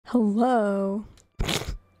Hello.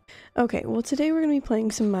 Okay, well today we're gonna be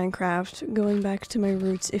playing some Minecraft, going back to my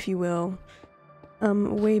roots, if you will.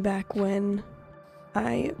 Way back when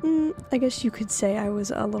I guess you could say I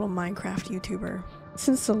was a little Minecraft YouTuber.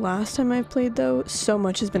 Since the last time I've played though, so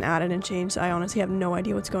much has been added and changed, I honestly have no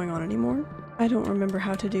idea what's going on anymore. I don't remember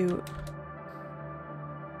how to do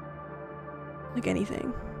like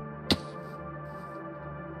anything.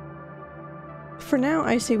 For now,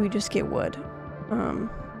 I say we just get wood.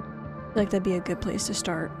 Like that'd be a good place to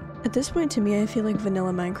start. At this point, to me, I feel like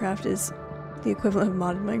vanilla Minecraft is the equivalent of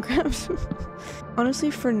modded Minecraft.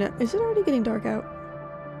 Honestly, for now, is it already getting dark out?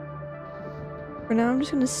 For now, I'm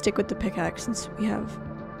just gonna stick with the pickaxe since we have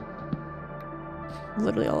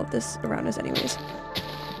literally all of this around us anyways.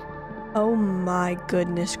 Oh my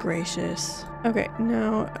goodness gracious. Okay,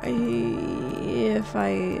 now, if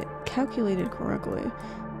I calculated correctly,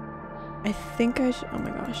 I think I should, oh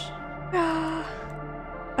my gosh.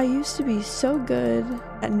 I used to be so good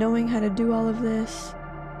at knowing how to do all of this,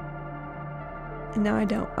 and now I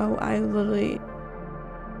don't. Oh, I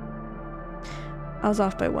was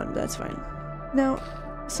off by one, but that's fine. Now,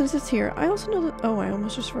 since it's here, I also know that, oh, I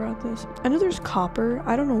almost just forgot this. I know there's copper.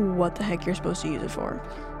 I don't know what the heck you're supposed to use it for.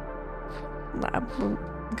 I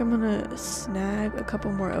think I'm gonna snag a couple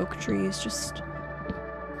more oak trees just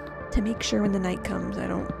to make sure when the night comes I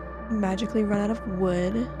don't magically run out of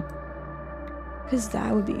wood. Because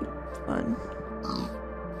that would be fun.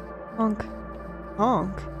 Honk.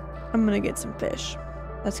 Honk. I'm gonna get some fish.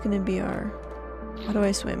 That's gonna be our... How do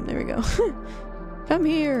I swim? There we go. Come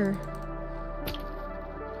here!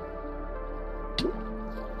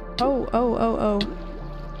 Oh, oh, oh, oh.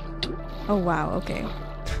 Oh, wow, okay.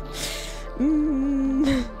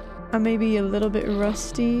 I may be a little bit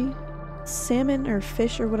rusty. Salmon or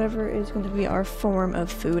fish or whatever is going to be our form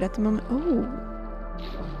of food at the moment. Oh!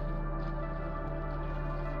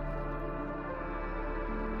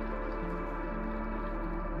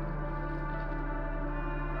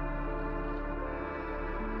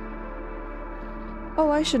 Oh,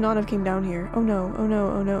 I should not have came down here. Oh no, oh no,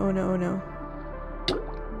 oh no, oh no, oh no.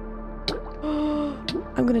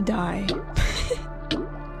 I'm gonna die.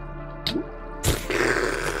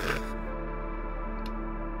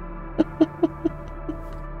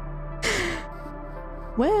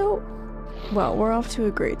 Well, we're off to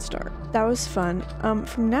a great start. That was fun.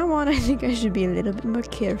 From now on, I think I should be a little bit more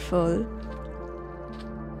careful.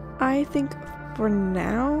 I think for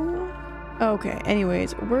now... Okay,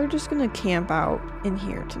 anyways, we're just gonna camp out in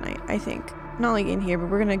here tonight, I think. Not like in here, but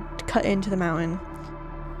we're gonna cut into the mountain.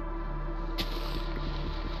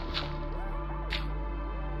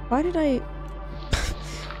 Why did I...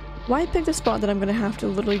 Why pick the spot that I'm gonna have to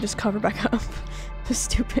literally just cover back up? That's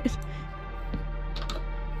stupid.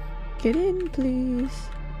 Get in, please.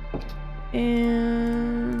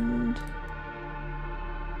 And...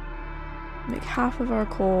 make half of our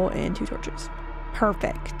coal and 2 torches.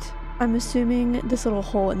 Perfect. I'm assuming this little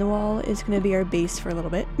hole in the wall is going to be our base for a little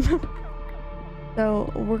bit.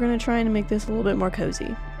 So we're going to try and make this a little bit more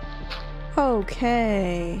cozy.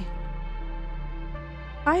 Okay.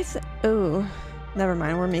 Oh, never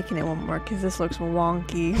mind. We're making it one more because this looks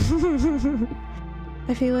wonky.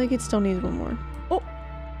 I feel like it still needs one more. Oh.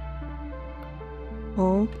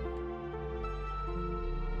 Oh.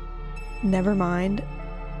 Never mind.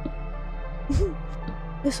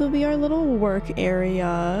 This will be our little work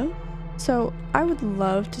area. So I would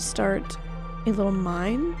love to start a little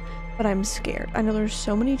mine, but I'm scared. I know there's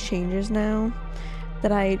so many changes now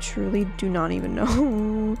that I truly do not even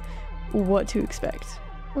know what to expect.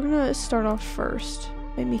 We're gonna start off first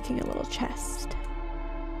by making a little chest.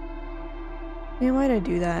 Man, why'd I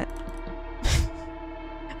do that?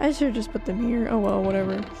 I should have just put them here. Oh well,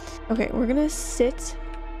 whatever. Okay, we're gonna sit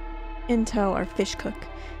until our fish cook.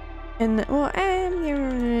 And, well,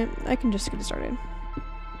 I can just get started.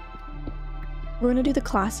 We're gonna do the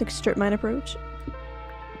classic strip mine approach.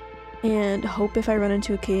 And hope if I run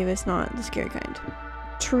into a cave, it's not the scary kind.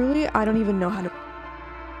 Truly, I don't even know how to...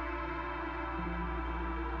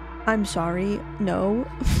 I'm sorry, no.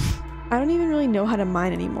 I don't even really know how to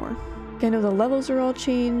mine anymore. I know the levels are all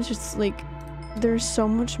changed, it's like, there's so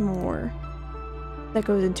much more that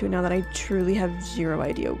goes into it now that I truly have zero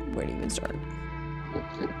idea where to even start.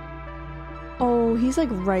 Oh, he's like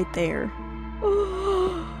right there.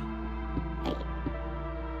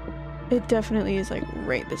 It definitely is like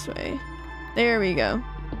right this way. There we go.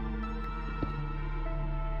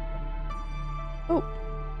 Oh.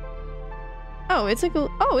 Oh, it's like a,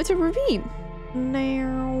 oh, it's a ravine.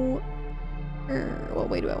 Now, what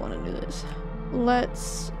way do I want to do this?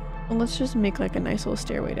 Let's just make like a nice little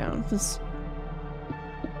stairway down.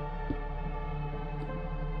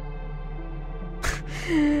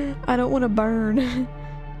 I don't want to burn.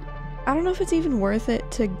 I don't know if it's even worth it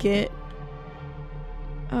to get...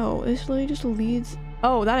 Oh, this literally just leads...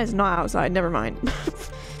 Oh, that is not outside. Never mind.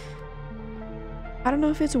 I don't know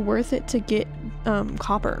if it's worth it to get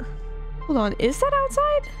copper. Hold on, is that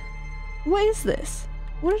outside? What is this?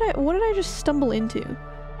 What did I just stumble into?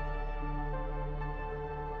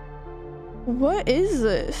 What is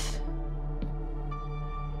this?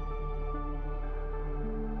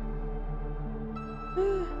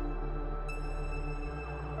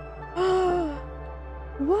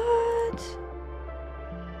 What?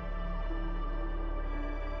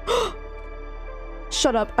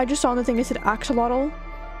 Shut up. I just saw on the thing it said axolotl.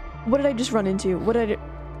 What did I just run into? What did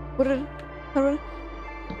I...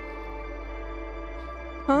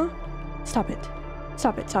 Huh? Stop it.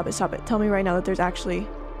 Stop it, stop it, stop it. Tell me right now that there's actually...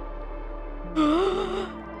 I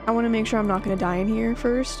want to make sure I'm not going to die in here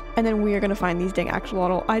first. And then we are going to find these dang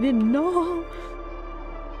axolotl. I didn't know.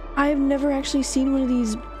 I've never actually seen one of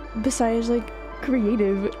these besides, like,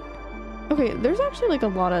 creative. Okay, there's actually, like, a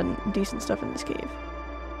lot of decent stuff in this cave.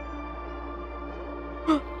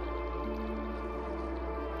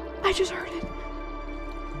 I just heard it.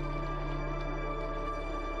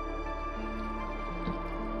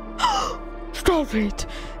 Stop it.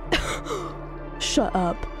 Shut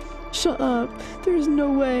up. Shut up. There's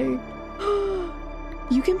no way.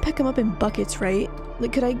 You can pick them up in buckets, right?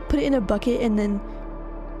 Like, could I put it in a bucket and then...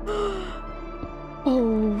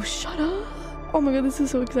 Oh, shut up. Oh my god, this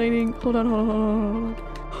is so exciting. Hold on, hold on, hold on, hold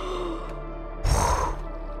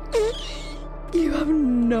on. You have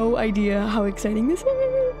no idea how exciting this is.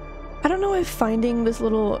 I don't know if finding this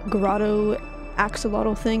little grotto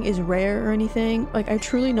axolotl thing is rare or anything. Like, I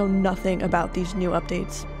truly know nothing about these new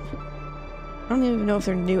updates. I don't even know if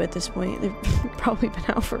they're new at this point. They've probably been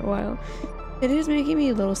out for a while. It is making me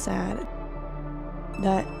a little sad.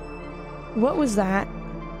 That... What was that?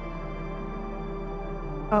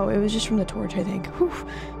 Oh, it was just from the torch, I think. Whew.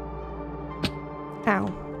 Ow.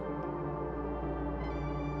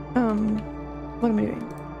 What am I doing?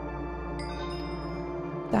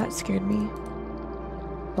 That scared me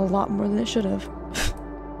a lot more than it should have.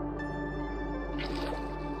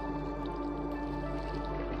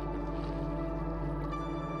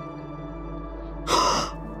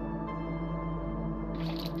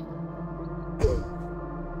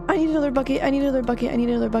 I need another bucket. I need another bucket. I need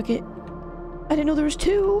another bucket. I didn't know there was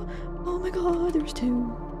two. Oh my god, there was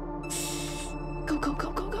two. Go, go, go,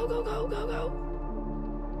 go, go, go, go, go, go.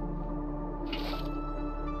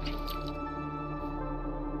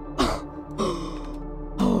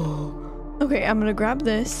 Okay, I'm gonna grab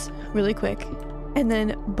this really quick. And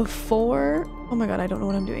then before... Oh my god, I don't know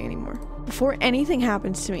what I'm doing anymore. Before anything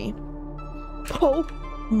happens to me... Oh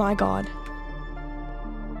my god.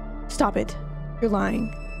 Stop it. You're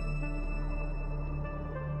lying.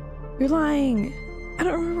 You're lying. I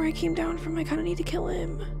don't remember where I came down from. I kind of need to kill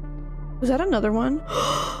him. Was that another one?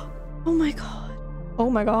 Oh my god. Oh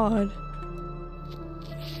my god.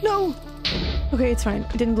 No! Okay, it's fine.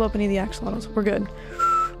 I didn't blow up any of the axolotls. We're good.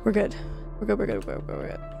 We're good. We're good, we're good, we're good, we're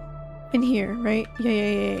good. In here, right?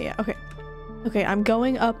 Yeah. Okay. Okay, I'm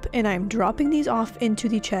going up and I'm dropping these off into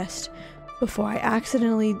the chest before I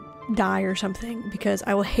accidentally die or something, because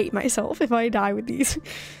I will hate myself if I die with these.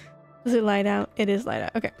 Is it light out? It is light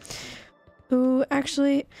out. Okay. Ooh,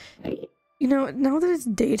 actually, you know, now that it's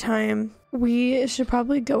daytime, we should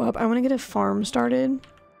probably go up. I want to get a farm started.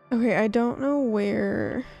 Okay, I don't know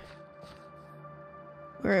where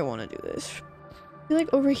I want to do this. I feel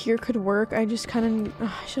like over here could work. I just kind of...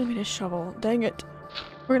 I should have made a shovel. Dang it.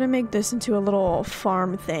 We're gonna make this into a little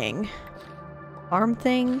farm thing. Farm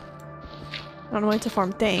thing? I don't know why it's a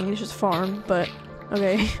farm thing. It's just farm, but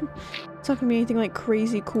okay. It's not gonna be anything like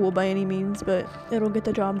crazy cool by any means, but it'll get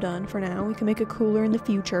the job done for now. We can make it cooler in the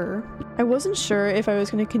future. I wasn't sure if I was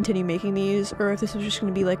gonna continue making these or if this was just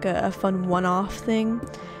gonna be like a fun one-off thing.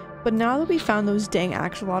 But now that we found those dang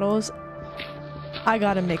axolotls, I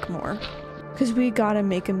gotta make more. Because we gotta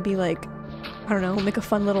make them be like, I don't know, make a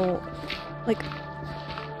fun little, like,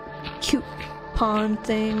 cute pond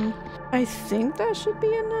thing. I think that should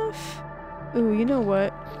be enough. Ooh, you know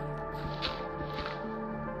what?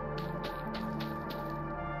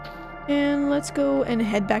 And let's go and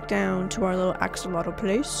head back down to our little axolotl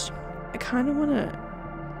place. I kind of want to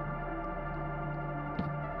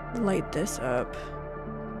light this up.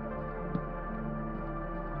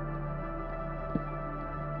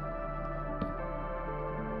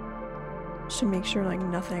 To make sure like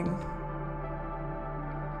nothing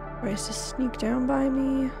tries to sneak down by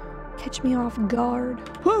me, catch me off guard.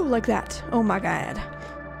 Whoa, like that. Oh my god.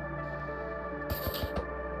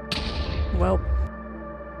 Well,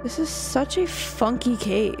 This is such a funky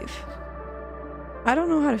cave. I don't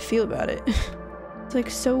know how to feel about it. It's like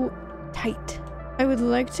so tight. I would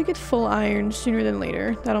like to get full iron sooner than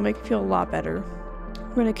later. That'll make me feel a lot better.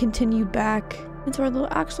 We're gonna continue back into our little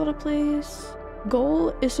axolotl place.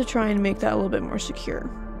 Goal is to try and make that a little bit more secure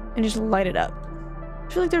and just light it up. I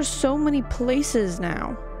feel like there's so many places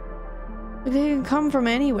now. Like they can come from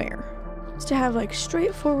anywhere. Just to have like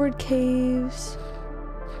straightforward caves.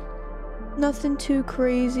 Nothing too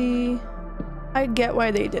crazy. I get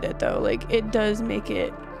why they did it though. Like it does make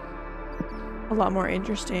it a lot more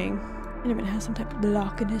interesting. Enderman has some type of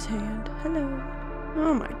block in his hand. Hello.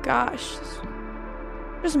 Oh my gosh.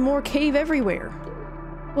 There's more cave everywhere.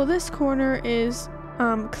 Well, this corner is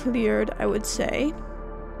cleared, I would say.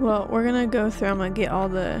 Well, we're gonna go through. I'm gonna get all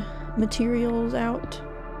the materials out.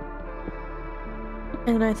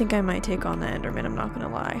 And I think I might take on the Enderman, I'm not gonna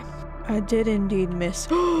lie. I did indeed miss.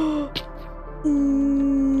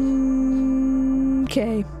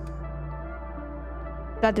 Okay.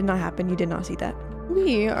 That did not happen. You did not see that.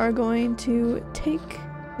 We are going to take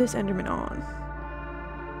this Enderman on.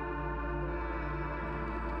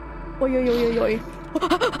 Oi, oi, oi, oi, oi.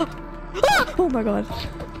 Oh my god.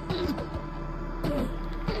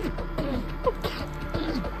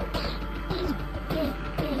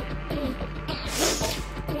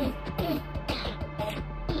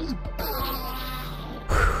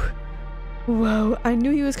 Whoa, I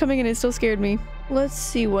knew he was coming and it still scared me. Let's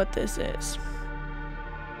see what this is.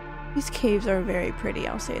 These caves are very pretty,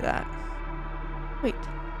 I'll say that. Wait.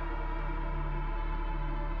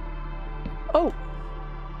 Oh!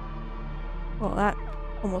 Well, that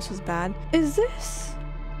almost was bad. Is this?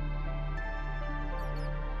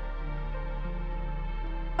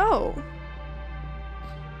 Oh.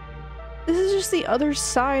 This is just the other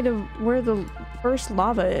side of where the first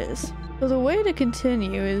lava is. So the way to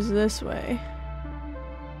continue is this way.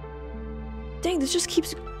 Dang, this just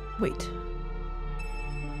keeps... Wait.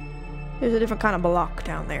 There's a different kind of block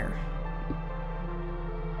down there.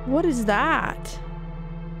 What is that?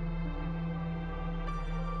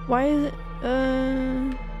 Why is it...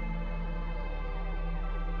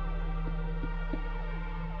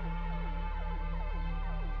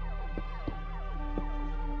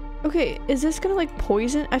 Okay, is this gonna like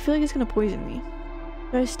poison? I feel like it's gonna poison me.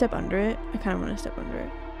 Should I step under it? I kind of want to step under it.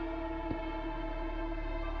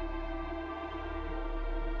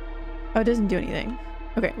 Oh, it doesn't do anything.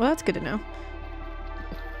 Okay, well that's good to know.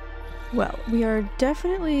 Well, we are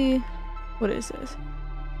definitely... What is this?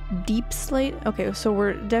 Deep slate? Okay, so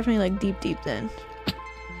we're definitely like deep then.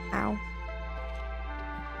 Ow.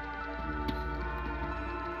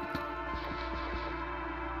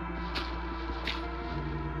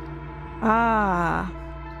 Ah,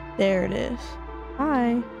 there it is.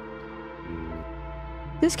 Hi.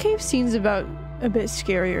 This cave seems about a bit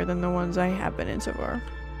scarier than the ones I have been in so far,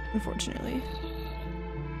 unfortunately.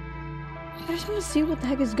 I just want to see what the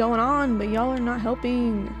heck is going on, but y'all are not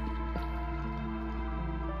helping.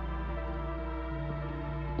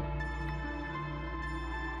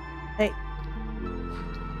 Hey.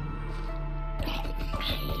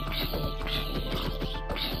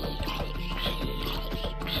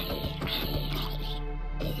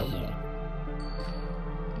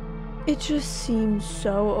 It just seems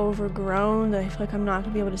so overgrown that I feel like I'm not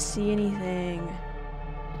gonna be able to see anything.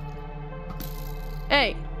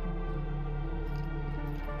 Hey!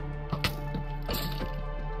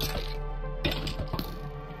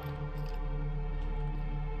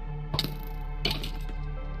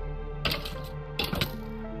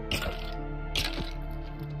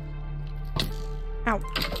 Ow.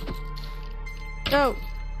 No!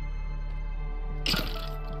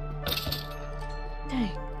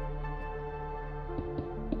 Dang.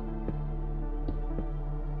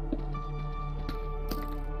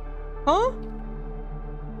 Huh?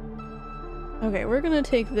 Okay, we're gonna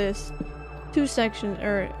take this two sections,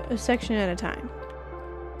 or a section at a time.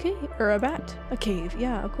 Okay, or a cave.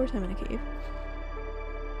 Yeah, of course I'm in a cave.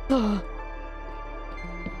 Ugh.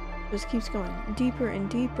 Just keeps going deeper and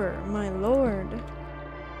deeper, my lord.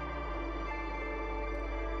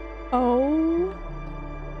 Oh.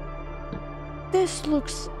 This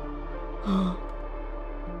looks...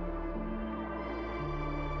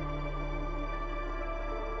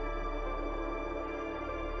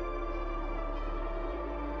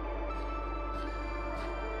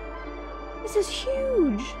 This is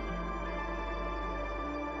huge!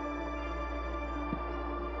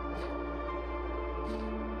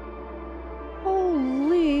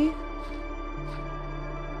 Holy...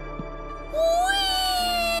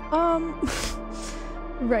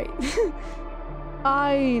 Right.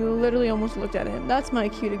 I literally almost looked at him. That's my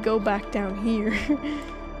cue to go back down here.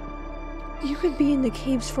 You could be in the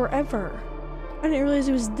caves forever. I didn't realize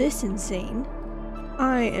it was this insane.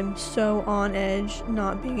 I am so on edge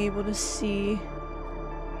not being able to see.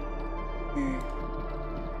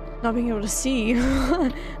 Not being able to see.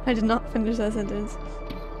 I did not finish that sentence.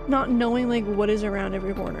 Not knowing like what is around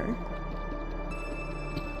every corner.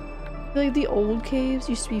 I feel like the old caves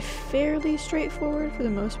used to be fairly straightforward for the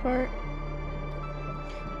most part.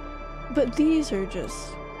 But these are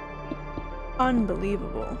just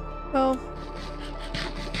unbelievable. Well,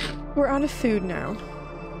 we're out of food now.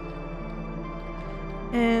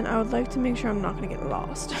 And I would like to make sure I'm not gonna get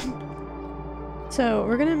lost. So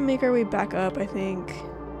we're gonna make our way back up, I think.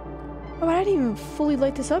 Oh, I didn't even fully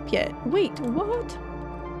light this up yet. Wait, what?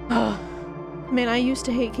 Man, I used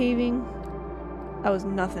to hate caving. That was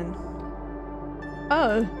nothing.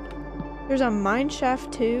 Oh, there's a mine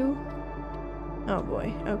shaft too. Oh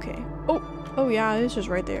boy, okay. Oh yeah, it's just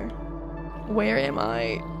right there. Where am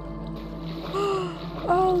I?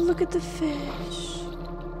 Oh, look at the fish.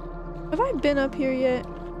 Have I been up here yet?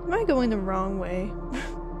 Am I going the wrong way?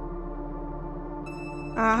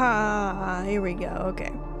 Aha, here we go,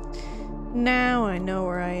 okay. Now I know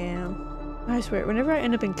where I am. I swear, whenever I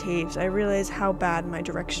end up in caves, I realize how bad my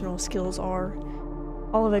directional skills are.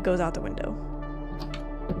 All of it goes out the window.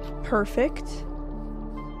 Perfect.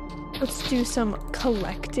 Let's do some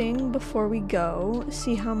collecting before we go.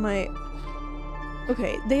 See how my...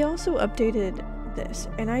 Okay, they also updated this,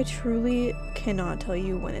 and I truly cannot tell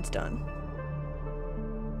you when it's done.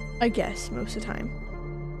 I guess most of the time.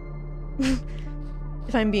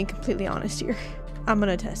 If I'm being completely honest here. I'm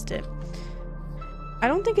gonna test it. I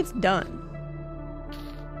don't think it's done.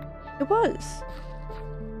 It was.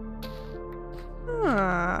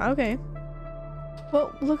 Ah, okay.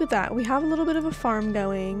 Well, look at that. We have a little bit of a farm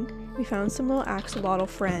going. We found some little axolotl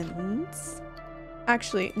friends.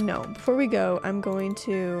 Actually, no. Before we go, I'm going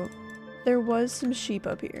to... There was some sheep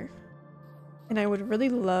up here. And I would really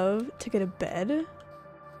love to get a bed.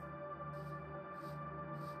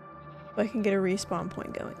 So I can get a respawn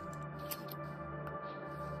point going.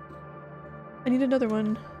 I need another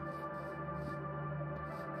one.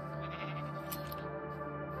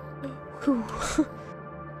 Put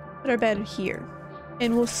our bed here.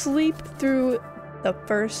 And we'll sleep through the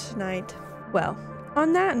first night. Well,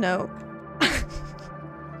 on that note,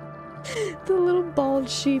 the little bald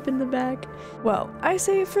sheep in the back. Well, I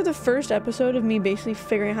say for the first episode of me basically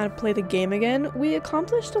figuring out how to play the game again, we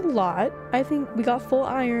accomplished a lot. I think we got full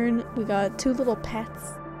iron, we got 2 little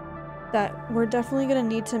pets that we're definitely gonna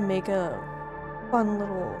need to make a fun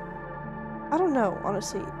little, I don't know,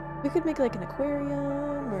 honestly. We could make like an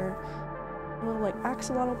aquarium or a little like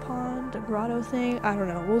axolotl pond, a grotto thing. I don't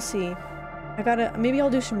know, we'll see. Maybe I'll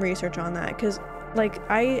do some research on that, because like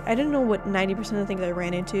I didn't know what 90% of the things I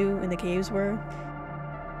ran into in the caves were.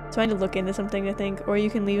 So I need to look into something, I think, or you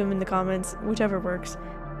can leave them in the comments, whichever works.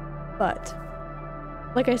 But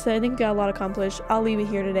like I said, I think we got a lot accomplished. I'll leave it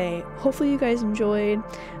here today. Hopefully you guys enjoyed.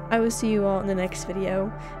 I will see you all in the next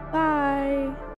video. Bye!